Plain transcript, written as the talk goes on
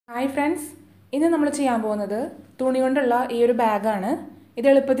Hi friends, ഇന്ന് നമ്മൾ ചെയ്യാൻ പോകുന്നത് തുണി കൊണ്ടുള്ള ഈ ഒരു ബാഗാണ്. ഇത്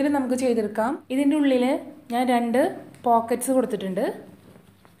എളുപ്പത്തിൽ നമുക്ക് ചെയ്തെടുക്കാം. ഇതിൻ്റെ ഉള്ളിൽ ഞാൻ 2 പോക്കറ്റ്സ് കൊടുത്തിട്ടുണ്ട്,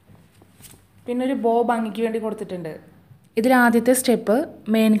 പിന്നെ ഒരു ബോ ഭംഗിക്ക് വേണ്ടി കൊടുത്തിട്ടുണ്ട്. ഇതിൽ ആദ്യത്തെ സ്റ്റെപ്പ്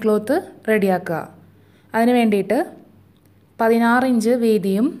മെയിൻ ക്ലോത്ത് റെഡിയാക്കുക. അതിന് വേണ്ടിയിട്ട് 16 ഇഞ്ച്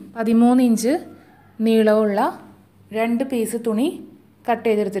വീതിയും 13 ഇഞ്ച് നീളവുമുള്ള 2 പീസ് തുണി കട്ട്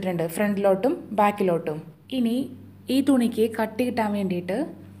ചെയ്തെടുത്തിട്ടുണ്ട്, ഫ്രണ്ടിലോട്ടും ബാക്കിലോട്ടും. ഇനി ഈ തുണിക്ക് കട്ട് കിട്ടാൻ വേണ്ടിയിട്ട്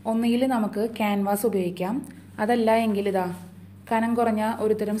ഒന്നുകിൽ നമുക്ക് ക്യാൻവാസ് ഉപയോഗിക്കാം, അതല്ല എങ്കിൽ ഇതാ കനം കുറഞ്ഞ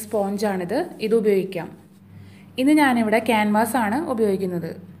ഒരുതരം സ്പോഞ്ചാണിത്, ഇത് ഉപയോഗിക്കാം. ഇന്ന് ഞാനിവിടെ ക്യാൻവാസ് ആണ് ഉപയോഗിക്കുന്നത്.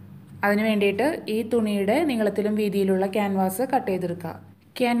 അതിന് വേണ്ടിയിട്ട് ഈ തുണിയുടെ നീളത്തിലും വീതിയിലുള്ള ക്യാൻവാസ് കട്ട് ചെയ്തെടുക്കുക.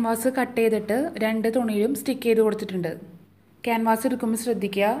 ക്യാൻവാസ് കട്ട് ചെയ്തിട്ട് 2 തുണിയിലും സ്റ്റിക്ക് ചെയ്ത് കൊടുത്തിട്ടുണ്ട്. ക്യാൻവാസ് എടുക്കുമ്പോൾ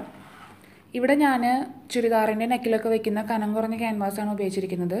ശ്രദ്ധിക്കുക, ഇവിടെ ഞാൻ ചുരിദാറിൻ്റെ നെക്കിലൊക്കെ വയ്ക്കുന്ന കനം കുറഞ്ഞ ക്യാൻവാസാണ്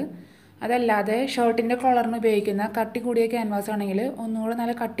ഉപയോഗിച്ചിരിക്കുന്നത്. അതല്ലാതെ ഷർട്ടിൻ്റെ കോളറിന് ഉപയോഗിക്കുന്ന കട്ടി കൂടിയ ക്യാൻവാസ് ആണെങ്കിൽ ഒന്നുകൂടെ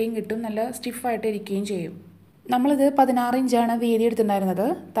നല്ല കട്ടിയും കിട്ടും, നല്ല സ്റ്റിഫായിട്ട് ഇരിക്കുകയും ചെയ്യും. നമ്മളിത് 16 ഇഞ്ചാണ് വീതി എടുത്തിട്ടുണ്ടായിരുന്നത്.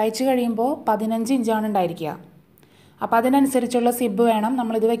 തയ്ച്ച് കഴിയുമ്പോൾ 15 ഇഞ്ചാണ് ഉണ്ടായിരിക്കുക. അപ്പോൾ അതിനനുസരിച്ചുള്ള സിബ് വേണം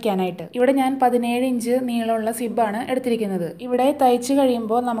നമ്മളിത് വെക്കാനായിട്ട്. ഇവിടെ ഞാൻ 17 ഇഞ്ച് നീളമുള്ള സിബാണ് എടുത്തിരിക്കുന്നത്. ഇവിടെ തയ്ച്ച്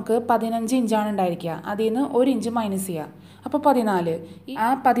കഴിയുമ്പോൾ നമുക്ക് 15 ഇഞ്ചാണ് ഉണ്ടായിരിക്കുക. അതിൽ നിന്ന് 1 ഇഞ്ച് മൈനസ് ചെയ്യുക, അപ്പോൾ 14. ആ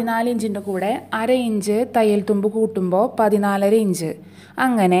 14 ഇഞ്ചിൻ്റെ കൂടെ 1/2 ഇഞ്ച് തയ്യൽ തുമ്പ് കൂട്ടുമ്പോൾ 14.5 ഇഞ്ച്.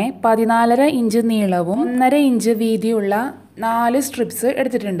 അങ്ങനെ 14.5 ഇഞ്ച് നീളവും 1.5 ഇഞ്ച് വീതിയുള്ള 4 സ്ട്രിപ്സ്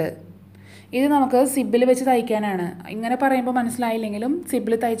എടുത്തിട്ടുണ്ട്. ഇത് നമുക്ക് സിബിൽ വെച്ച് തയ്ക്കാനാണ്. ഇങ്ങനെ പറയുമ്പോൾ മനസ്സിലായില്ലെങ്കിലും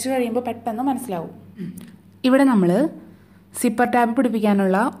സിബിൽ തയ്ച്ച് കഴിയുമ്പോൾ പെട്ടെന്ന് മനസ്സിലാവും. ഇവിടെ നമ്മൾ സിപ്പർ ടാബ്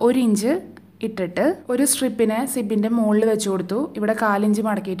പിടിപ്പിക്കാനുള്ള 1 ഇഞ്ച് ഇട്ടിട്ട് ഒരു സ്ട്രിപ്പിനെ സിബിൻ്റെ മുകളിൽ വെച്ച് കൊടുത്തു. ഇവിടെ 1/4 ഇഞ്ച്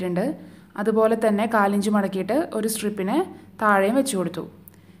മടക്കിയിട്ടുണ്ട്. അതുപോലെ തന്നെ 1/4 ഇഞ്ച് മടക്കിയിട്ട് ഒരു സ്ട്രിപ്പിനെ താഴെയും വെച്ച് കൊടുത്തു.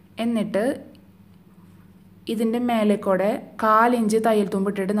 എന്നിട്ട് ഇതിൻ്റെ മേലെ കൂടെ 1/4 ഇഞ്ച് തയ്യൽ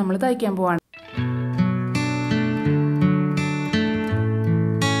തുമ്പിട്ടിട്ട് നമ്മൾ തയ്ക്കാൻ പോവാണ്.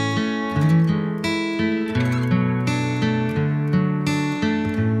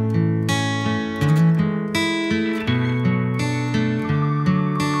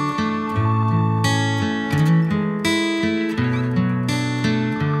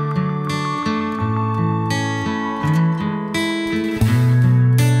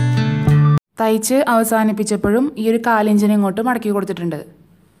 തയ്ച്ച് അവസാനിപ്പിച്ചപ്പോഴും ഈ ഒരു 1/4 ഇഞ്ചിനെ ഇങ്ങോട്ട് മടക്കി കൊടുത്തിട്ടുണ്ട്.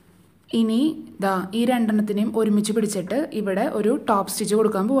 ഇനി ഈ 2 ഒരുമിച്ച് പിടിച്ചിട്ട് ഇവിടെ ഒരു ടോപ്പ് സ്റ്റിച്ച്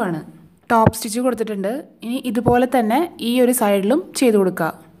കൊടുക്കാൻ പോവാണ്. ടോപ്പ് സ്റ്റിച്ച് കൊടുത്തിട്ടുണ്ട്. ഇനി ഇതുപോലെ തന്നെ ഈ ഒരു സൈഡിലും ചെയ്ത് കൊടുക്കുക.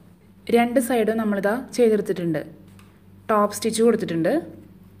 2 സൈഡും നമ്മളിതാ ചെയ്തെടുത്തിട്ടുണ്ട്. ടോപ്പ് സ്റ്റിച്ച് കൊടുത്തിട്ടുണ്ട്.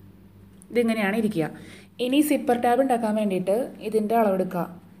 ഇതിങ്ങനെയാണ് ഇരിക്കുക. ഇനി സിപ്പർ ടാബ് ഉണ്ടാക്കാൻ വേണ്ടിയിട്ട് ഇതിൻ്റെ അളവെടുക്കുക.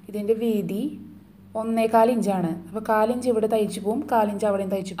 ഇതിൻ്റെ വീതി 1.25 ഇഞ്ചാണ്. അപ്പോൾ 1/4 ഇഞ്ച് ഇവിടെ തയ്ച്ചു പോവും, 1/4 ഇഞ്ച് അവിടെയും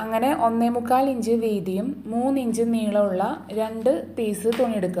തയ്ച്ചു. അങ്ങനെ 1.25 ഇഞ്ച് വീതിയും 3 ഇഞ്ച് നീളമുള്ള 2 പീസ്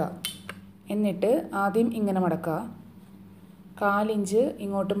തുണി എടുക്കുക. എന്നിട്ട് ആദ്യം ഇങ്ങനെ മടക്കുക, 1/4 ഇഞ്ച്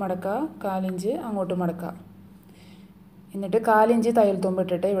ഇങ്ങോട്ട് മടക്കുക, 1/4 ഇഞ്ച് അങ്ങോട്ട് മടക്കുക. എന്നിട്ട് 1/4 ഇഞ്ച് തയ്യൽ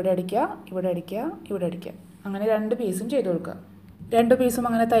തുമ്പിട്ടിട്ട് ഇവിടെ അടിക്കുക, ഇവിടെ അടിക്കുക, ഇവിടെ അടിക്കുക. അങ്ങനെ 2 പീസും ചെയ്ത് കൊടുക്കുക. 2 പീസും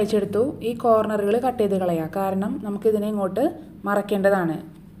അങ്ങനെ തയ്ച്ചെടുത്തു. ഈ കോർണറുകൾ കട്ട് ചെയ്ത് കളയുക, കാരണം നമുക്കിതിനെ ഇങ്ങോട്ട് മറക്കേണ്ടതാണ്.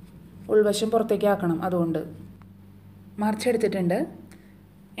 ഉൾവശം പുറത്തേക്ക് ആക്കണം, അതുകൊണ്ട് മറിച്ചെടുത്തിട്ടുണ്ട്.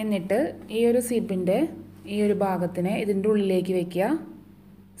 എന്നിട്ട് ഈ ഒരു സിബിൻ്റെ ഈ ഒരു ഭാഗത്തിനെ ഇതിൻ്റെ ഉള്ളിലേക്ക് വയ്ക്കുക.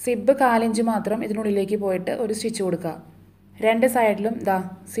 സിബ് 1/4 ഇഞ്ച് മാത്രം ഇതിനുള്ളിലേക്ക് പോയിട്ട് ഒരു സ്റ്റിച്ച് കൊടുക്കുക. 2 സൈഡിലും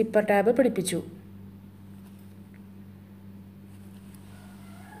സിപ്പർ ടാബ് പിടിപ്പിച്ചു.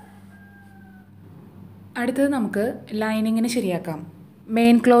 അടുത്തത് നമുക്ക് ലൈനിങ്ങിന് ശരിയാക്കാം.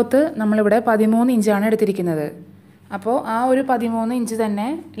 മെയിൻ ക്ലോത്ത് നമ്മളിവിടെ 13 ഇഞ്ചാണ് എടുത്തിരിക്കുന്നത്. അപ്പോൾ ആ ഒരു 13 ഇഞ്ച് തന്നെ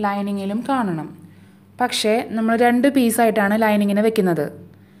ലൈനിങ്ങിലും കാണണം. പക്ഷേ നമ്മൾ 2 പീസായിട്ടാണ് ലൈനിങ്ങിനെ വെക്കുന്നത്.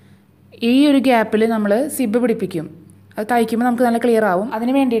 ഈ ഒരു ഗ്യാപ്പിൽ നമ്മൾ സിബ് പിടിപ്പിക്കും. അത് തയ്ക്കുമ്പോൾ നമുക്ക് നല്ല ക്ലിയർ ആവും.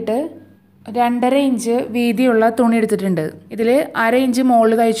 അതിന് വേണ്ടിയിട്ട് 2.5 ഇഞ്ച് വീതിയുള്ള തുണി എടുത്തിട്ടുണ്ട്. ഇതിൽ 1/2 ഇഞ്ച്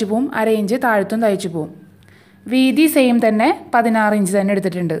മുകളിൽ തയ്ച്ചു പോവും, 1/2 ഇഞ്ച് താഴത്തും തയ്ച്ചു പോവും. വീതി സെയിം തന്നെ 16 ഇഞ്ച് തന്നെ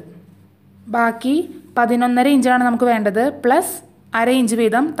എടുത്തിട്ടുണ്ട്. ബാക്കി 11.5 ഇഞ്ചാണ് നമുക്ക് വേണ്ടത്. പ്ലസ് 1/2 ഇഞ്ച്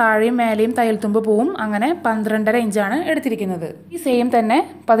വീതം താഴെയും മേലെയും തയ്യൽ തുമ്പ് പോവും. അങ്ങനെ 12.5 ഇഞ്ചാണ് എടുത്തിരിക്കുന്നത്. ഈ സെയിം തന്നെ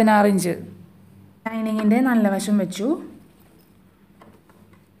 16 ഇഞ്ച്. ലൈനിങ്ങിൻ്റെ നല്ല വശം വെച്ചു.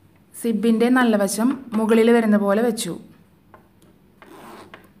 സിബിൻ്റെ നല്ല വശം മുകളിൽ വരുന്ന പോലെ വെച്ചു.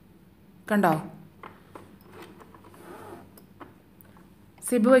 കണ്ടോ?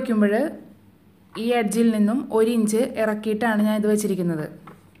 സിബ് വയ്ക്കുമ്പോൾ ഈ എഡ്ജിൽ നിന്നും 1 ഇഞ്ച് ഇറക്കിയിട്ടാണ് ഞാൻ ഇത് വെച്ചിരിക്കുന്നത്.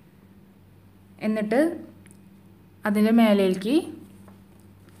 എന്നിട്ട് അതിൻ്റെ മേലേക്ക്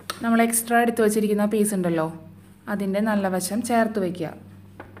നമ്മൾ എക്സ്ട്രാ എടുത്ത് വെച്ചിരിക്കുന്ന പീസ് ഉണ്ടല്ലോ, അതിൻ്റെ നല്ല വശം ചേർത്ത് വയ്ക്കുക.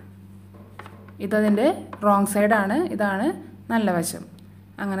 ഇതതിൻ്റെ റോങ് സൈഡാണ്, ഇതാണ് നല്ല വശം.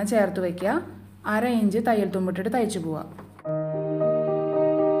 അങ്ങനെ ചേർത്ത് വയ്ക്കുക. 1/2 ഇഞ്ച് തയ്യൽ തുമ്പിട്ടിട്ട് തയ്ച്ചു പോവുക.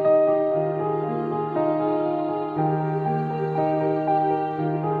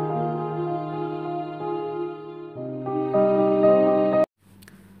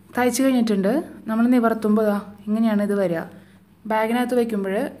 തയ്ച്ച് കഴിഞ്ഞിട്ടുണ്ട്. നമ്മൾ നിവർത്തുമ്പോൾ ഇങ്ങനെയാണ് ഇത് വരിക. ബാഗിനകത്ത്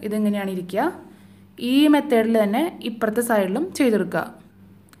വയ്ക്കുമ്പോൾ ഇതിങ്ങനെയാണ് ഇരിക്കുക. ഈ മെത്തേഡിൽ തന്നെ ഇപ്പുറത്തെ സൈഡിലും ചെയ്തെടുക്കുക.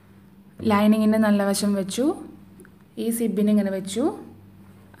 ലൈനിങ്ങിൻ്റെ നല്ല വശം വെച്ചു, ഈ സിബിന് ഇങ്ങനെ വെച്ചു,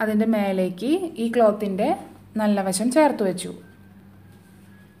 അതിൻ്റെ മേലേക്ക് ഈ ക്ലോത്തിൻ്റെ നല്ല വശം ചേർത്ത് വെച്ചു.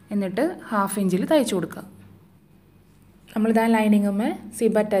 എന്നിട്ട് 1/2 ഇഞ്ചിൽ തയ്ച്ചു കൊടുക്കുക. നമ്മളിതാ ലൈനിങ്ങുമ്മേ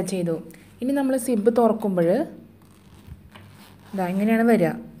സിബ് അറ്റാച്ച് ചെയ്തു. ഇനി നമ്മൾ സിബ് തുറക്കുമ്പോൾ ഇതാ ഇങ്ങനെയാണ്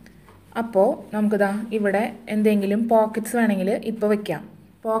വരിക. അപ്പോൾ നമുക്കിതാ ഇവിടെ എന്തെങ്കിലും പോക്കറ്റ്സ് വേണമെങ്കിൽ ഇപ്പോൾ വയ്ക്കാം.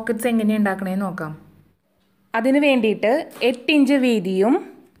 പോക്കറ്റ്സ് എങ്ങനെയാണ് ഉണ്ടാക്കണേന്ന് നോക്കാം. അതിന് വേണ്ടിയിട്ട് 8 ഇഞ്ച് വീതിയും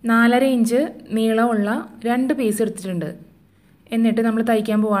 4.5 ഇഞ്ച് നീളമുള്ള 2 പീസ് എടുത്തിട്ടുണ്ട്. എന്നിട്ട് നമ്മൾ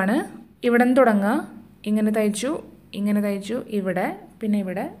തയ്ക്കാൻ പോവാണ്. ഇവിടെ നിന്ന് തുടങ്ങുക. ഇങ്ങനെ തയ്ച്ചു, ഇങ്ങനെ തയ്ച്ചു, ഇവിടെ പിന്നെ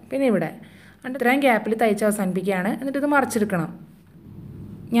ഇവിടെ പിന്നെ ഇവിടെ, എന്നിട്ട് ഇത്രയും ഗ്യാപ്പിൽ തയ്ച്ച് അവസാനിപ്പിക്കുകയാണ്. എന്നിട്ട് ഇത് മറിച്ചെടുക്കണം.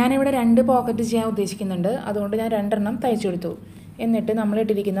 ഞാനിവിടെ 2 പോക്കറ്റ് ചെയ്യാൻ ഉദ്ദേശിക്കുന്നുണ്ട്. അതുകൊണ്ട് ഞാൻ 2 എണ്ണം തയ്ച്ചെടുത്തു. എന്നിട്ട് നമ്മൾ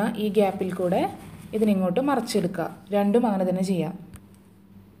ഇട്ടിരിക്കുന്ന ഈ ഗ്യാപ്പിൽ കൂടെ ഇതിനിങ്ങോട്ട് മറിച്ചെടുക്കുക. രണ്ടും അങ്ങനെ തന്നെ ചെയ്യാം.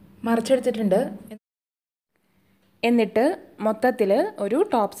 മറിച്ചെടുത്തിട്ടുണ്ട്. എന്നിട്ട് മൊത്തത്തിൽ ഒരു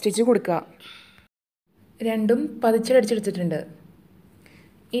ടോപ്പ് സ്റ്റിച്ച് കൊടുക്കുക. രണ്ടും പതിച്ചടിച്ചെടുത്തിട്ടുണ്ട്.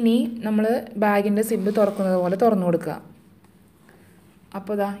 ഇനി നമ്മൾ ബാഗിൻ്റെ സിബ് തുറക്കുന്നത് പോലെ തുറന്നു കൊടുക്കുക.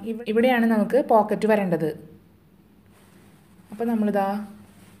 അപ്പോൾ ഇതാ ഇവിടെയാണ് നമുക്ക് പോക്കറ്റ് വരേണ്ടത്. അപ്പോൾ നമ്മളിതാ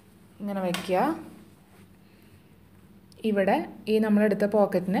ഇങ്ങനെ വയ്ക്കുക. ഇവിടെ ഈ നമ്മളെടുത്ത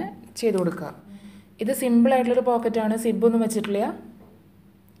പോക്കറ്റിന് ചെയ്ത് കൊടുക്കുക. ഇത് സിമ്പിളായിട്ടുള്ളൊരു പോക്കറ്റാണ്, സിബൊന്നും വെച്ചിട്ടില്ല.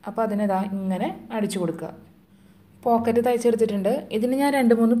 അപ്പോൾ അതിനിതാ ഇങ്ങനെ അടിച്ചു കൊടുക്കുക. പോക്കറ്റ് തയ്ച്ചെടുത്തിട്ടുണ്ട്. ഇതിന് ഞാൻ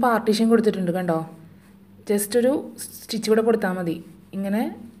 2-3 പാർട്ടീഷൻ കൊടുത്തിട്ടുണ്ട്. കണ്ടോ, ജസ്റ്റ് ഒരു സ്റ്റിച്ച് കൂടെ കൊടുത്താൽ മതി. ഇങ്ങനെ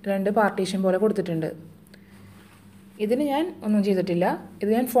 2 പാർട്ടീഷൻ പോലെ കൊടുത്തിട്ടുണ്ട്. ഇതിന് ഞാൻ ഒന്നും ചെയ്തിട്ടില്ല. ഇത്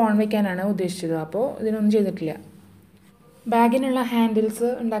ഞാൻ ഫോൺ വയ്ക്കാനാണ് ഉദ്ദേശിച്ചത്. അപ്പോൾ ഇതിനൊന്നും ചെയ്തിട്ടില്ല. ബാഗിനുള്ള ഹാൻഡിൽസ്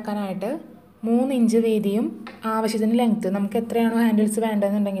ഉണ്ടാക്കാനായിട്ട് 3 ഇഞ്ച് വീതിയും ആവശ്യത്തിന് ലെങ്ത്ത്, നമുക്ക് എത്രയാണോ ഹാൻഡിൽസ്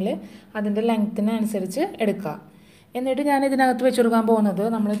വേണ്ടതെന്നുണ്ടെങ്കിൽ അതിൻ്റെ ലെങ്ത്തിനനുസരിച്ച് എടുക്കുക. എന്നിട്ട് ഞാൻ ഇതിനകത്ത് വെച്ച് കൊടുക്കാൻ പോകുന്നത്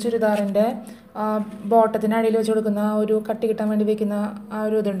നമ്മൾ ചുരിദാറിൻ്റെ ബോട്ടത്തിൻ്റെ അടിയിൽ വെച്ച് കൊടുക്കുന്ന ഒരു കട്ടി കിട്ടാൻ വേണ്ടി വയ്ക്കുന്ന ആ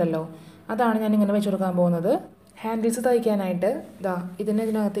ഒരു ഇതുണ്ടല്ലോ, അതാണ് ഞാനിങ്ങനെ വെച്ച് കൊടുക്കാൻ പോകുന്നത്. ഹാൻഡിൽസ് തയ്ക്കാനായിട്ട് ഇതാ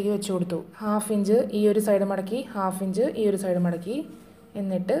ഇതിനകത്തേക്ക് വെച്ച് കൊടുത്തു. 1/2 ഇഞ്ച് ഈ ഒരു സൈഡ് മടക്കി, 1/2 ഇഞ്ച് ഈ ഒരു സൈഡ് മടക്കി.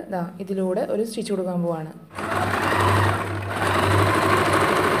 എന്നിട്ട് ഇതാ ഇതിലൂടെ ഒരു സ്റ്റിച്ച് കൊടുക്കാൻ പോവാണ്.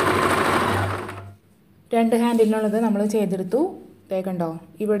 2 ഹാൻഡിലിനുള്ളത് നമ്മൾ ചെയ്തെടുത്തു. കണ്ടോ,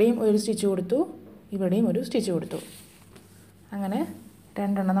 ഇവിടെയും ഒരു സ്റ്റിച്ച് കൊടുത്തു, ഇവിടെയും ഒരു സ്റ്റിച്ച് കൊടുത്തു. അങ്ങനെ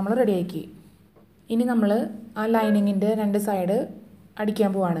 2 എണ്ണം നമ്മൾ റെഡിയാക്കി. ഇനി നമ്മൾ ആ ലൈനിങ്ങിൻ്റെ 2 സൈഡ്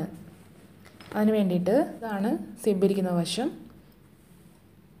അടിക്കാൻ പോവാണ്. അതിന് വേണ്ടിയിട്ട് ഇതാണ് സിബ് ഇരിക്കുന്ന വശം.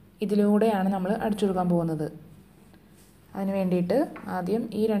 ഇതിലൂടെയാണ് നമ്മൾ അടിച്ചു കൊടുക്കാൻ പോകുന്നത്. അതിന് വേണ്ടിയിട്ട് ആദ്യം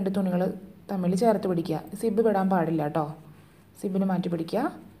ഈ 2 തുണികൾ തമ്മിൽ ചേർത്ത് പിടിക്കുക. സിബ് വിടാൻ പാടില്ല കേട്ടോ. സിബിന് മാറ്റി പിടിക്കുക.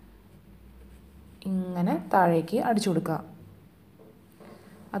 ഇങ്ങനെ താഴേക്ക് അടിച്ചു കൊടുക്കുക.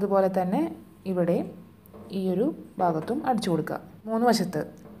 അതുപോലെ തന്നെ ഇവിടെ ഈ ഒരു ഭാഗത്തും അടിച്ചു കൊടുക്കുക. 3 വശത്ത്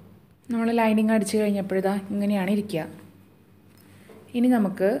നമ്മൾ ലൈനിങ് അടിച്ചു കഴിഞ്ഞപ്പോഴിതാ ഇങ്ങനെയാണ് ഇരിക്കുക. ഇനി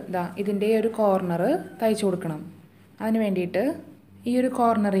നമുക്ക് ഇതിൻ്റെ ഒരു കോർണർ തയ്ച്ചു കൊടുക്കണം. അതിന് വേണ്ടിയിട്ട് ഈ ഒരു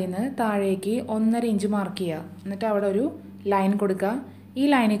കോർണറിൽ നിന്ന് താഴേക്ക് 1.5 ഇഞ്ച് മാർക്ക് ചെയ്യുക. എന്നിട്ട് അവിടെ ഒരു ലൈൻ കൊടുക്കുക. ഈ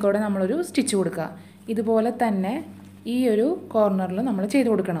ലൈനിൽ കൂടെ നമ്മളൊരു സ്റ്റിച്ച് കൊടുക്കുക. ഇതുപോലെ തന്നെ ഈ ഒരു കോർണറിൽ നമ്മൾ ചെയ്ത്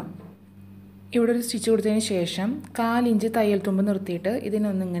കൊടുക്കണം. ഇവിടെ ഒരു സ്റ്റിച്ച് കൊടുത്തതിന് ശേഷം 1/4 ഇഞ്ച് തയ്യൽ തുമ്പ് നിർത്തിയിട്ട്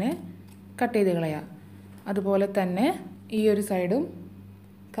ഇതിനൊന്നിങ്ങനെ കട്ട് ചെയ്ത് കളയുക. അതുപോലെ തന്നെ ഈ ഒരു സൈഡും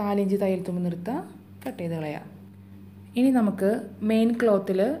 1/4 ഇഞ്ച് തയ്യൽ തുമ്പ് നിർത്തുക, കട്ട് ചെയ്ത് കളയുക. ഇനി നമുക്ക് മെയിൻ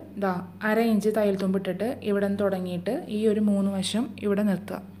ക്ലോത്തിൽ 1/2 ഇഞ്ച് തയ്യൽ തുമ്പ് ഇട്ടിട്ട് ഇവിടെ നിന്ന് തുടങ്ങിയിട്ട് ഈ ഒരു 3 വശം ഇവിടെ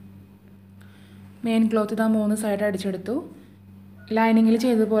നിർത്തുക. Main cloth 3 side അടിച്ചെടുത്തു. ലൈനിങ്ങിൽ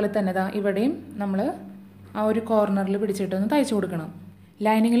ചെയ്തതുപോലെ തന്നെ ഇവിടെയും നമ്മൾ ആ ഒരു കോർണറിൽ പിടിച്ചിട്ടൊന്ന് തയ്ച്ചു കൊടുക്കണം.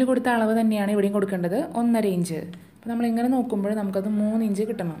 ലൈനിങ്ങിൽ കൊടുത്ത അളവ് തന്നെയാണ് ഇവിടെയും കൊടുക്കേണ്ടത്, 1.5 ഇഞ്ച്. അപ്പോൾ നമ്മളിങ്ങനെ നോക്കുമ്പോൾ നമുക്കത് 3 ഇഞ്ച്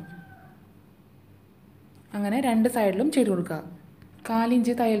കിട്ടണം. അങ്ങനെ 2 സൈഡിലും ചെയ്ത് കൊടുക്കുക. 1/4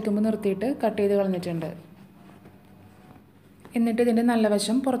 ഇഞ്ച് തയ്യൽ തുമ്പ് നിർത്തിയിട്ട് കട്ട് ചെയ്ത് കളഞ്ഞിട്ടുണ്ട്. എന്നിട്ട് ഇതിൻ്റെ നല്ല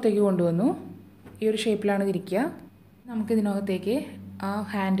വശം പുറത്തേക്ക് കൊണ്ടുവന്നു. ഈ ഒരു ഷേപ്പിലാണ് ഇരിക്കുക. നമുക്കിതിനകത്തേക്ക് ആ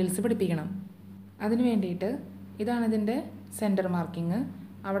ഹാൻഡിൽസ് പിടിപ്പിക്കണം. അതിന് വേണ്ടിയിട്ട് ഇതാണ് ഇതിൻ്റെ സെൻറ്റർ മാർക്കിങ്.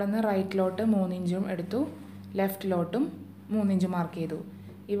 അവിടെ നിന്ന് റൈറ്റിലോട്ട് 3 ഇഞ്ചും എടുത്തു, ലെഫ്റ്റിലോട്ടും 3 ഇഞ്ച് മാർക്ക് ചെയ്തു.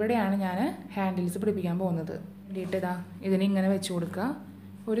 ഇവിടെയാണ് ഞാൻ ഹാൻഡിൽസ് പിടിപ്പിക്കാൻ പോകുന്നത്. വേണ്ടിയിട്ട് ഇതിനിങ്ങനെ വെച്ച് കൊടുക്കുക,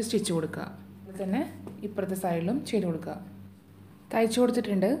 ഒരു സ്റ്റിച്ച് കൊടുക്കുക. അത് തന്നെ ഇപ്പുറത്തെ സൈഡിലും ചെയ്ത് കൊടുക്കുക. തയ്ച്ചു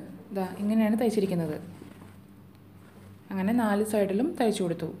കൊടുത്തിട്ടുണ്ട്. ഇങ്ങനെയാണ് തയ്ച്ചിരിക്കുന്നത്. അങ്ങനെ 4 സൈഡിലും തയ്ച്ചു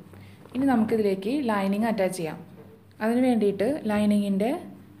കൊടുത്തു. ഇനി നമുക്കിതിലേക്ക് ലൈനിങ് അറ്റാച്ച് ചെയ്യാം. അതിന് വേണ്ടിയിട്ട് ലൈനിങ്ങിൻ്റെ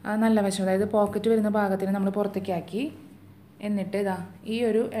നല്ല വശം, അതായത് പോക്കറ്റ് വരുന്ന ഭാഗത്തിന് നമ്മൾ പുറത്തേക്ക് ആക്കി. എന്നിട്ട് ഈ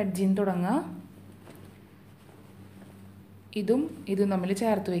ഒരു എഡ്ജിൽ നിന്ന് തുടങ്ങുക. ഇതും തമ്മിൽ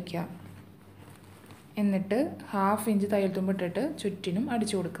ചേർത്ത് വയ്ക്കുക. എന്നിട്ട് 1/2 ഇഞ്ച് തയ്യൽ തുമ്പ് ഇട്ടിട്ട് ചുറ്റിനും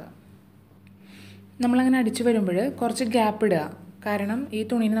അടിച്ചു കൊടുക്കുക. നമ്മളങ്ങനെ അടിച്ചു വരുമ്പോൾ കുറച്ച് ഗ്യാപ്പ് ഇടുക. കാരണം ഈ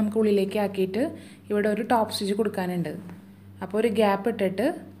തുണീനെ നമുക്ക് ഉള്ളിലേക്ക് ആക്കിയിട്ട് ഇവിടെ ഒരു ടോപ്പ് സ്റ്റിച്ച് കൊടുക്കാനുണ്ട്. അപ്പോൾ ഒരു ഗ്യാപ്പ് ഇട്ടിട്ട്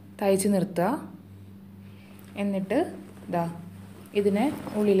തയ്ച്ച് നിർത്തുക. എന്നിട്ട് ഇതാ ഇതിനെ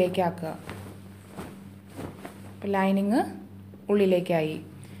ഉള്ളിലേക്ക് ആക്കുക. അപ്പോൾ ലൈനിങ് ഉള്ളിലേക്കായി.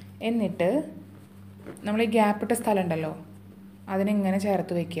 എന്നിട്ട് നമ്മൾ ഈ ഗ്യാപ്പ് ഇട്ട സ്ഥലം ഉണ്ടല്ലോ അതിനിങ്ങനെ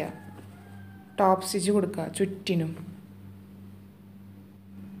ചേർത്ത് വയ്ക്കുക. ടോപ്പ് സ്റ്റിച്ച് കൊടുക്കുക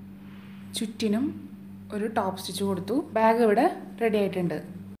ചുറ്റിനും ഒരു ടോപ്പ് സ്റ്റിച്ച് കൊടുത്തു. ബാഗ് ഇവിടെ റെഡി ആയിട്ടുണ്ട്.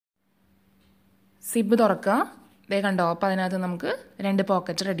 സിബ് തുറക്കുക. ദേ കണ്ടോ, അപ്പോൾ അതിനകത്ത് നമുക്ക് 2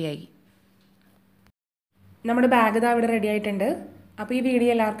 പോക്കറ്റ് റെഡിയായി. നമ്മുടെ ബാഗ് ഇതാ ഇവിടെ റെഡി ആയിട്ടുണ്ട്. അപ്പോൾ ഈ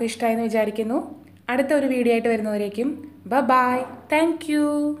വീഡിയോ എല്ലാവർക്കും ഇഷ്ടമായെന്ന് വിചാരിക്കുന്നു. അടുത്ത ഒരു വീഡിയോ ആയിട്ട് വരുന്നവരേക്കും ബൈ. Thank you.